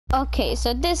Okay,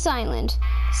 so this island.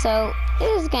 So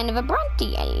this is kind of a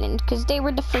Bronte island because they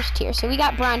were the first here. So we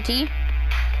got Bronte.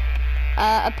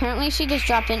 Apparently she just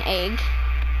dropped an egg.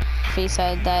 He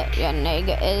said that an egg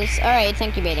is... Alright,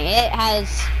 thank you, baiting. It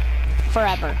has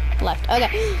forever left.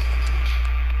 Okay.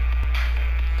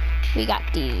 We got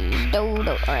these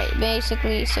dodo. Alright,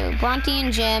 basically, so Bronte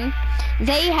and Jim,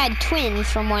 they had twins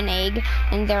from one egg,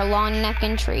 and they're long neck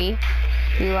and tree,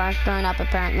 who are grown up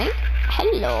apparently.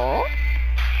 Hello.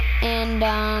 And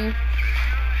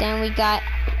then we got...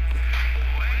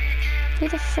 Who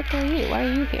the frick are you? Why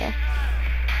are you here?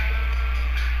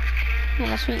 Yeah,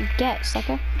 that's what you get,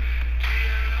 sucker.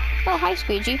 Oh, hi,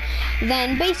 Squeegee.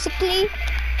 Then basically,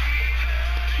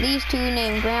 these two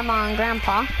named Grandma and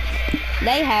Grandpa,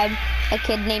 they had a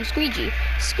kid named Squeegee.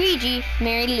 Squeegee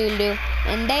married Lulu,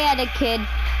 and they had a kid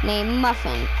named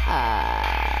Muffin,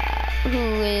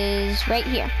 who is right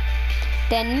here.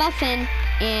 Then Muffin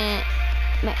and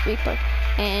Reaper,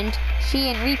 and she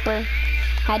and Reaper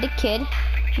had a kid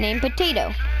named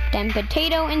Potato. Then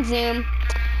Potato and Zoom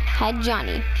had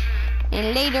Johnny.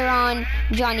 And later on,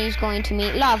 Johnny's going to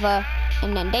meet Lava,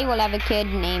 and then they will have a kid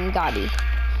named Gaudi.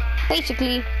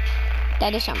 Basically,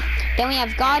 that is some. Then we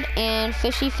have God and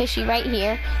Fishy right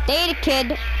here. They had a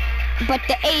kid, but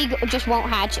the egg just won't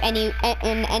hatch in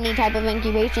any type of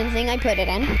incubation thing I put it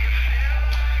in.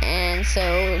 And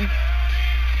so,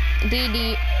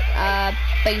 Dee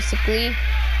basically,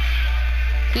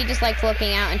 he just likes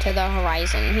looking out into the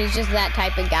horizon. He's just that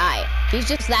type of guy.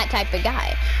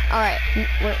 Alright,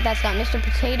 that's got Mr.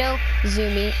 Potato,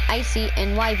 Zoomy, Icy,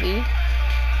 and Yv.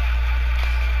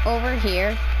 Over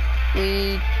here,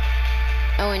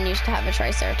 Owen used to have a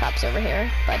Triceratops over here,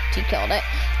 but he killed it.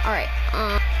 Alright,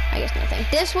 I guess nothing.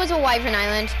 This was a Wyvern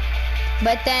Island,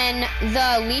 but then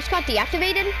the leash got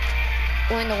deactivated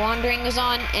when the wandering was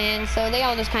on, and so they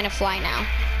all just kind of fly now.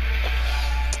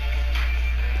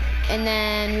 And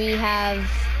then we have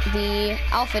the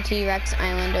Alpha T-Rex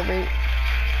Island over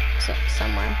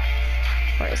somewhere.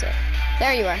 Where is it?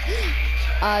 There you are.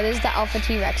 This is the Alpha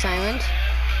T-Rex Island.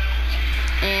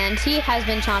 And he has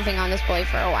been chomping on this boy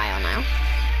for a while now.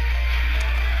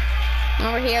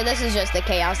 Over here, this is just the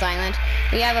Chaos Island.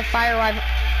 We have a Fire Wyvern.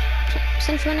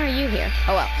 Since when are you here?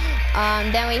 Oh well.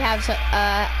 Then we have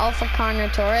Alpha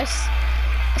Carnotaurus.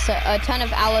 So a ton of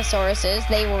Allosauruses.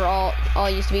 They were all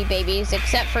used to be babies,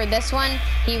 except for this one.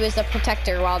 He was the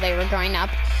protector while they were growing up.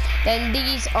 Then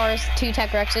these are two Tech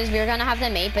Rexes. We were gonna have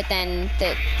them mate, but then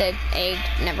the egg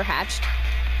never hatched.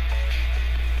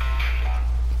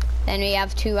 Then we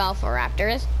have two Alpha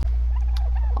Raptors.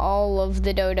 All of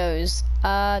the dodos.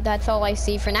 That's all I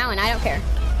see for now, and I don't care.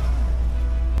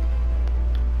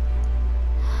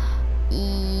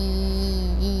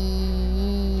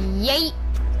 Yay!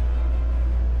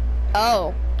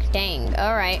 Oh, dang.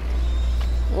 Alright.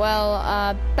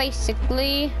 Well,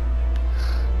 basically,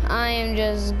 I am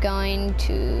just going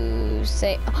to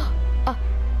say...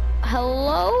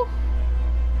 hello?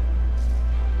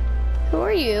 Who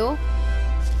are you?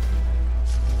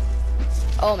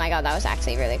 Oh my god, that was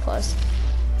actually really close.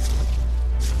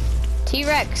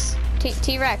 T-Rex.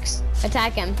 T-Rex.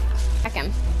 Attack him. Attack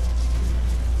him.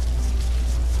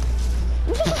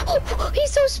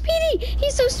 He's so speedy!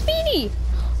 He's so speedy!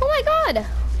 Oh my god!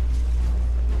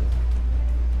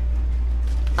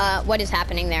 What is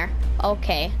happening there?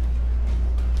 Okay.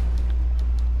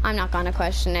 I'm not gonna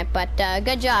question it, but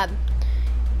good job.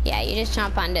 Yeah, you just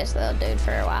chomp on this little dude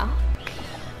for a while.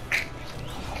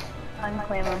 I'm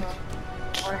Clamor.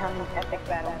 We're having an epic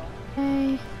battle.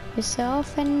 Hey,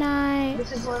 yourself a night.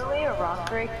 This is literally a rock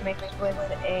break mixed with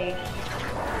a...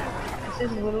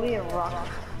 This is literally a rock...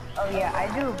 Oh yeah, I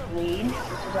do a bleed, which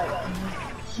is like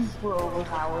super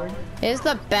overpowered. It is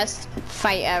the best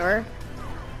fight ever.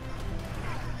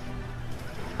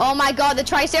 Oh my god, the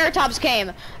Triceratops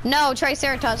came! No,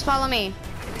 Triceratops, follow me.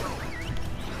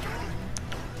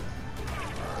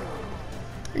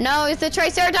 No, it's the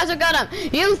Triceratops who got him!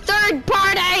 You third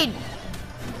party!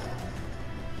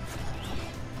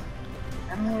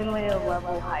 I'm literally a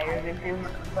level higher than him,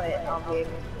 but I'll be able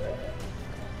to do it.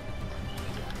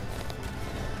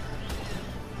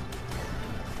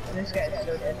 And this guy's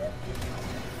so dead.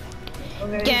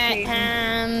 Get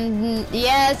him!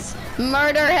 Yes!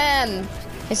 Murder him!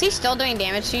 Is he still doing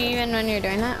damage to you even when you're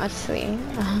doing that? Let's see.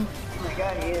 Oh my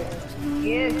god, he is.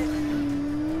 He is!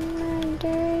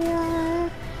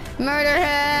 Murder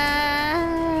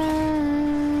him!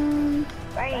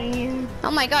 Bye!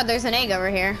 Oh my god, there's an egg over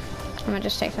here. I'm gonna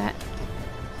just take that.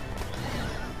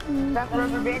 Stop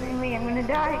rubber banding me, I'm gonna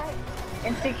die!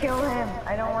 Insta kill him,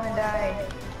 I don't wanna die.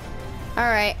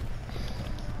 Alright.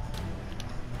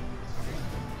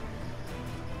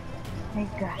 My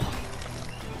God.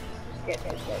 Just get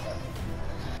this.